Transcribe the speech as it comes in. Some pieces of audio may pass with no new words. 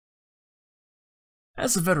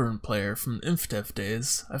As a veteran player from infdev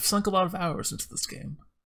days, I've sunk a lot of hours into this game.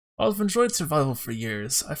 While I've enjoyed survival for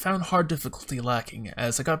years, I found hard difficulty lacking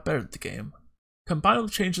as I got better at the game. Combined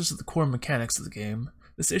with changes to the core mechanics of the game,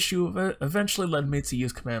 this issue eventually led me to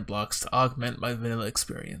use command blocks to augment my vanilla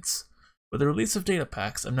experience. With the release of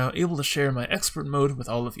datapacks, I'm now able to share my expert mode with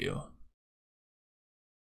all of you.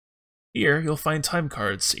 Here, you'll find time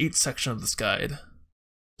cards to each section of this guide.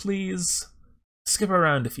 Please skip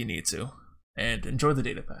around if you need to, and enjoy the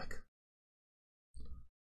datapack.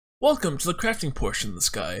 Welcome to the crafting portion of this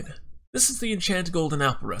guide. This is the enchanted golden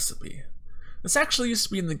apple recipe. This actually used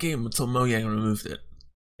to be in the game until Mojang removed it.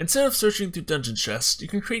 Instead of searching through dungeon chests, you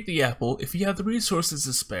can create the apple if you have the resources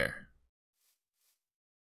to spare.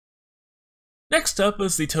 Next up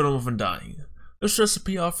is the Totem of Undying. This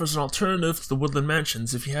recipe offers an alternative to the woodland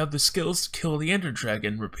mansions if you have the skills to kill the ender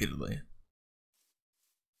dragon repeatedly.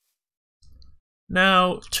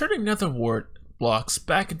 Now, turning nether wart blocks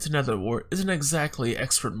back into nether wart isn't exactly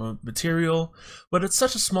expert mode material, but it's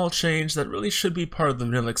such a small change that really should be part of the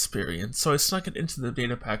vanilla experience, so I snuck it into the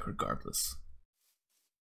data pack regardless.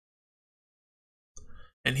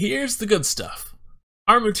 And here's the good stuff.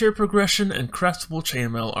 Armor tier progression and craftable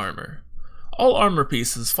chainmail armor. All armor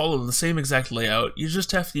pieces follow the same exact layout, you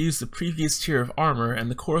just have to use the previous tier of armor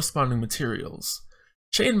and the corresponding materials.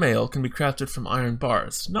 Chainmail can be crafted from iron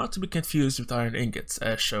bars, not to be confused with iron ingots,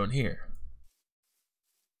 as shown here.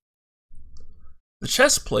 The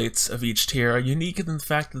chest plates of each tier are unique in the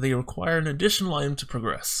fact that they require an additional item to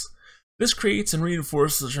progress. This creates and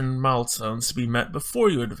reinforces certain milestones to be met before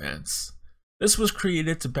you advance. This was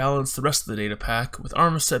created to balance the rest of the data pack with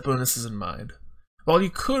armor set bonuses in mind. While you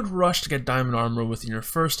could rush to get diamond armor within your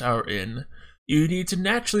first hour in, you need to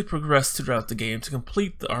naturally progress throughout the game to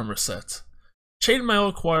complete the armor set. Chainmail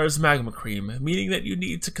requires magma cream, meaning that you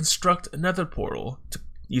need to construct a nether portal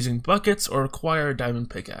using buckets or acquire a diamond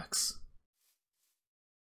pickaxe.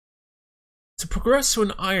 To progress to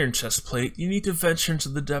an iron chest plate, you need to venture into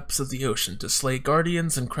the depths of the ocean to slay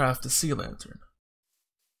guardians and craft a sea lantern.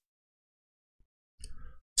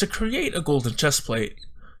 To create a golden chest plate,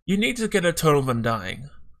 you need to get a Totem of Undying.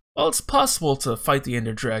 While it's possible to fight the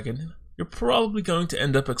ender dragon, you're probably going to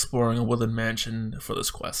end up exploring a woodland mansion for this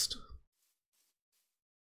quest.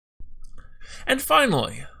 And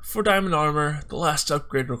finally, for diamond armor, the last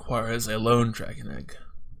upgrade requires a lone dragon egg.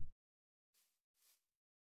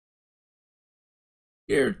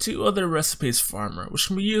 Here are two other recipes for armor, which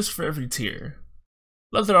can be used for every tier.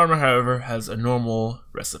 Leather armor, however, has a normal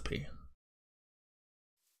recipe.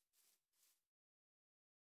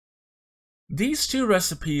 These two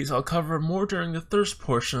recipes I'll cover more during the thirst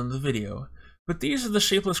portion of the video, but these are the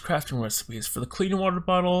shapeless crafting recipes for the clean water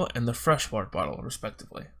bottle and the fresh water bottle,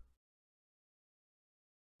 respectively.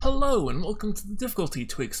 Hello and welcome to the difficulty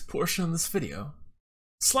tweaks portion of this video.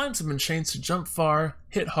 Slimes have been trained to jump far,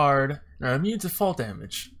 hit hard, and are immune to fall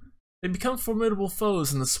damage. They become formidable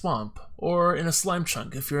foes in the swamp, or in a slime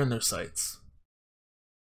chunk if you're in their sights.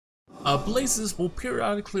 Blazes will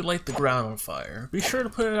periodically light the ground on fire. Be sure to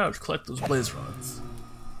put it out to collect those blaze rods.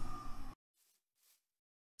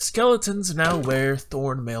 Skeletons now wear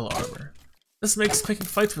thorn mail armor. This makes picking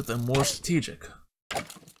fights with them more strategic.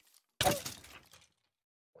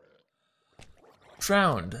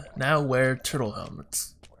 Drowned now wear turtle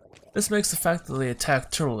helmets. This makes the fact that they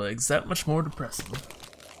attack turtle eggs that much more depressing.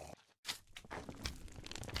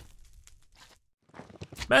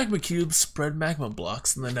 Magma cubes spread magma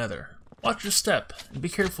blocks in the nether. Watch your step, and be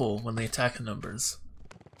careful when they attack in numbers.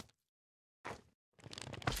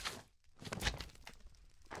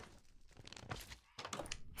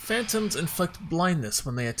 Phantoms inflict blindness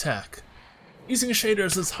when they attack. Using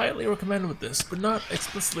shaders is highly recommended with this, but not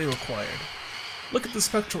explicitly required. Look at the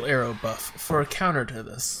spectral arrow buff for a counter to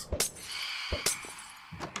this.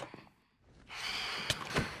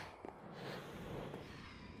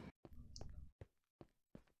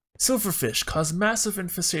 Silverfish cause massive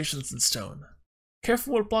infestations in stone.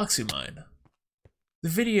 Careful what blocks you mine. The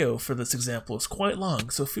video for this example is quite long,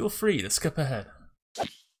 so feel free to skip ahead.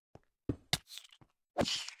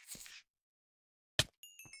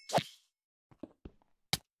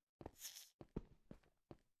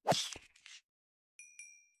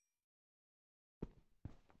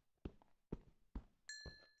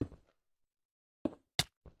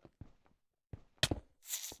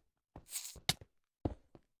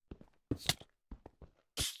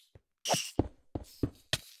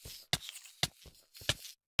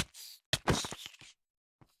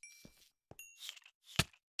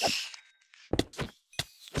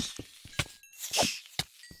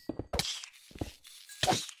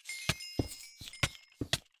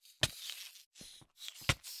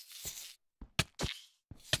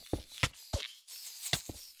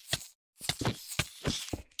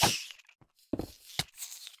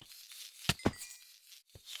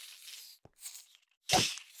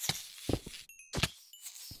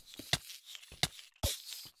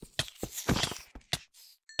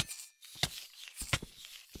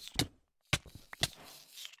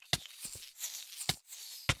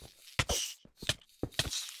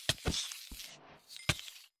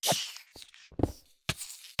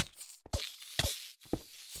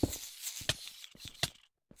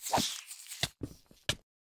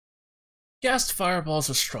 Gassed fireballs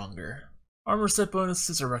are stronger. Armor set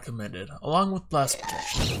bonuses are recommended, along with blast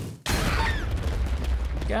protection.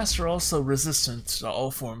 Gas are also resistant to all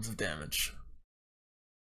forms of damage.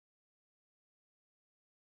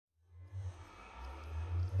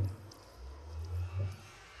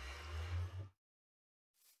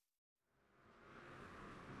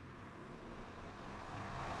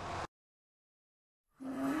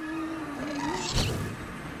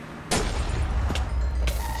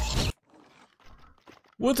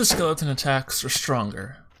 Wither skeleton attacks are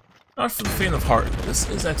stronger. Not for the faint of heart, this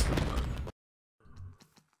is expert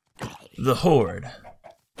mode. The Horde.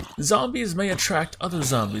 Zombies may attract other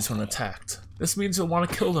zombies when attacked. This means you'll want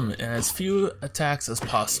to kill them in as few attacks as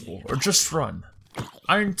possible, or just run.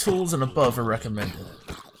 Iron tools and above are recommended.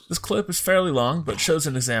 This clip is fairly long, but shows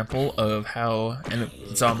an example of how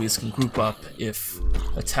zombies can group up if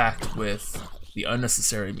attacked with the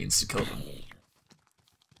unnecessary means to kill them.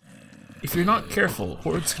 If you're not careful,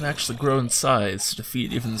 hordes can actually grow in size to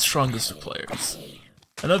defeat even the strongest of players.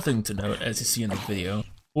 Another thing to note, as you see in the video,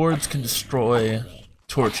 hordes can destroy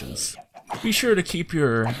torches. Be sure to keep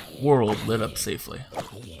your world lit up safely.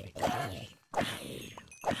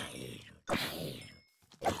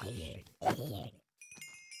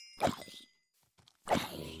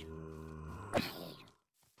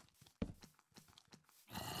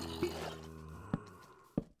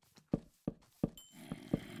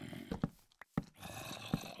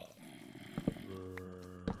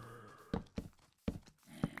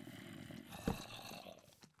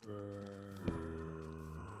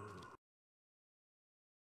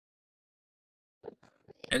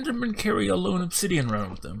 Endermen carry a lone obsidian around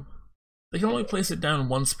with them. They can only place it down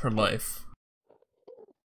once per life.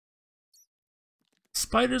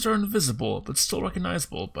 Spiders are invisible, but still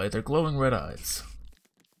recognizable by their glowing red eyes.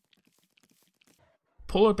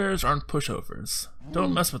 Polar bears aren't pushovers.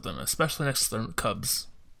 Don't mess with them, especially next to their cubs.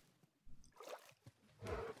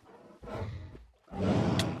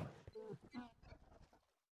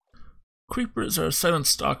 Creepers are silent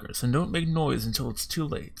stalkers and don't make noise until it's too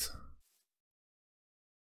late.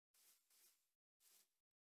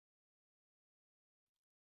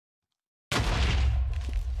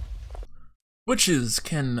 Witches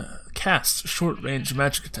can cast short-range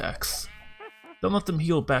magic attacks. Don't let them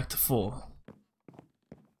heal back to full.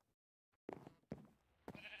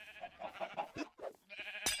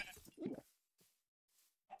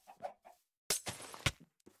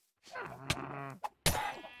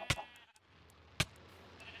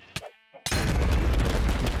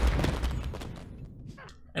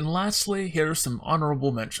 And lastly, here are some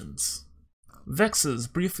honorable mentions. Vexes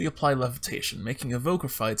briefly apply levitation, making evoker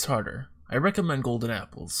fights harder. I recommend golden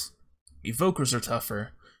apples. Evokers are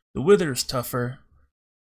tougher, the wither is tougher,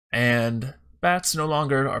 and bats no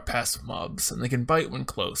longer are passive mobs, and they can bite when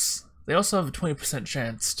close. They also have a 20%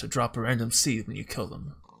 chance to drop a random seed when you kill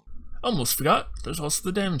them. Almost forgot, there's also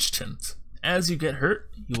the damage tint. As you get hurt,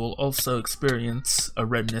 you will also experience a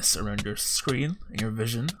redness around your screen and your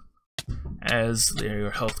vision. As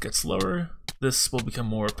your health gets lower, this will become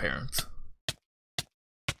more apparent.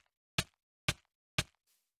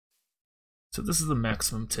 So this is the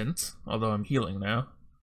maximum tint, although I'm healing now.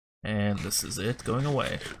 And this is it going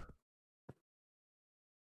away.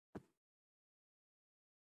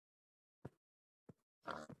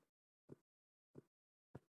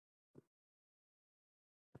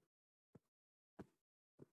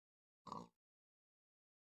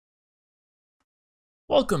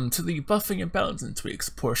 Welcome to the buffing and balancing tweaks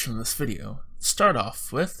portion of this video. To start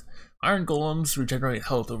off with, iron golems regenerate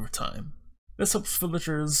health over time. This helps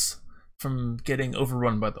villagers from getting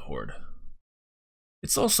overrun by the horde.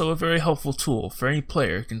 It's also a very helpful tool for any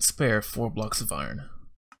player who can spare 4 blocks of iron.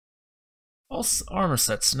 All armor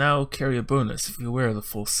sets now carry a bonus if you wear the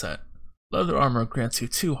full set. Leather armor grants you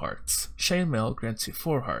 2 hearts, chainmail grants you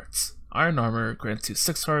 4 hearts, iron armor grants you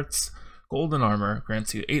 6 hearts, golden armor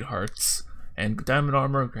grants you 8 hearts, and diamond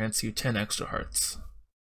armor grants you 10 extra hearts.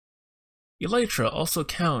 Elytra also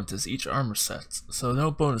count as each armor set, so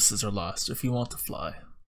no bonuses are lost if you want to fly.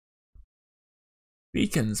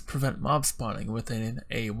 Beacons prevent mob spawning within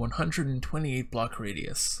a 128 block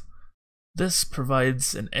radius. This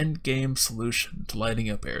provides an endgame solution to lighting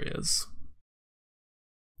up areas.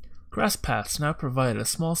 Grass paths now provide a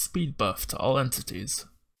small speed buff to all entities.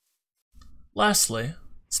 Lastly,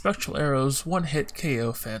 spectral arrows one-hit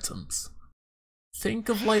KO phantoms. Think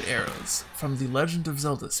of light arrows from the Legend of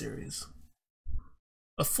Zelda series.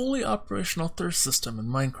 A fully operational thirst system in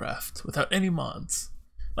Minecraft without any mods.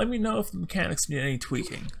 Let me know if the mechanics need any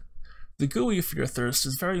tweaking. The GUI for your thirst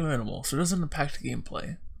is very minimal, so it doesn't impact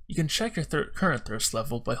gameplay. You can check your current thirst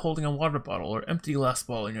level by holding a water bottle or empty glass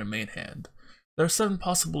ball in your main hand. There are 7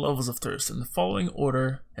 possible levels of thirst in the following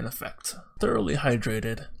order and effect. Thoroughly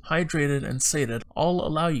hydrated, hydrated, and sated all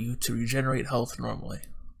allow you to regenerate health normally.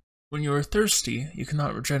 When you are thirsty, you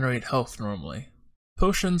cannot regenerate health normally.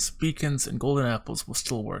 Potions, beacons, and golden apples will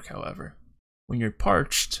still work, however. When you're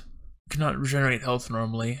parched, you cannot regenerate health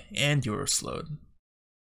normally, and you are slowed.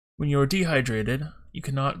 When you are dehydrated, you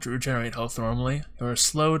cannot regenerate health normally, you are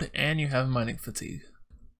slowed, and you have mining fatigue.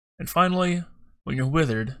 And finally, when you're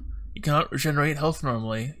withered, you cannot regenerate health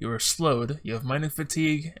normally, you are slowed, you have mining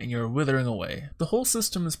fatigue, and you are withering away. The whole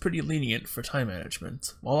system is pretty lenient for time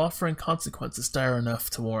management, while offering consequences dire enough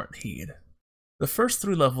to warrant heed. The first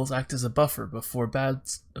 3 levels act as a buffer before bad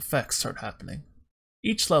effects start happening.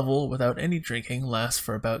 Each level, without any drinking, lasts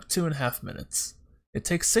for about 2.5 minutes. It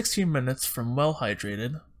takes 16 minutes from well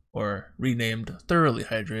hydrated, or renamed thoroughly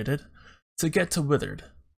hydrated, to get to withered.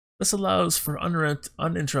 This allows for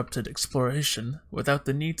uninterrupted exploration without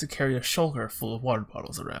the need to carry a shulker full of water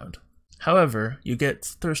bottles around. However, you get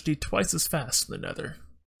thirsty twice as fast in the Nether.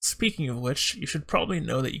 Speaking of which, you should probably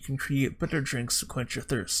know that you can create bitter drinks to quench your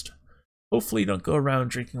thirst. Hopefully you don't go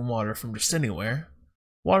around drinking water from just anywhere.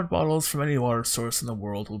 Water bottles from any water source in the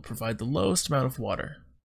world will provide the lowest amount of water.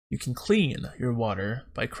 You can clean your water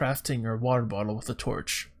by crafting your water bottle with a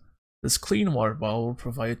torch. This clean water bottle will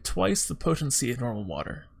provide twice the potency of normal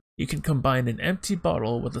water. You can combine an empty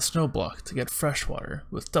bottle with a snow block to get fresh water,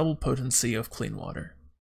 with double potency of clean water.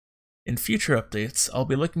 In future updates, I'll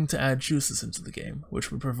be looking to add juices into the game,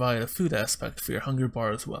 which would provide a food aspect for your hunger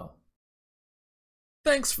bar as well.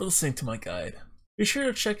 Thanks for listening to my guide. Be sure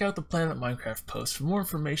to check out the Planet Minecraft post for more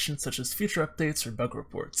information such as future updates or bug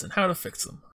reports and how to fix them.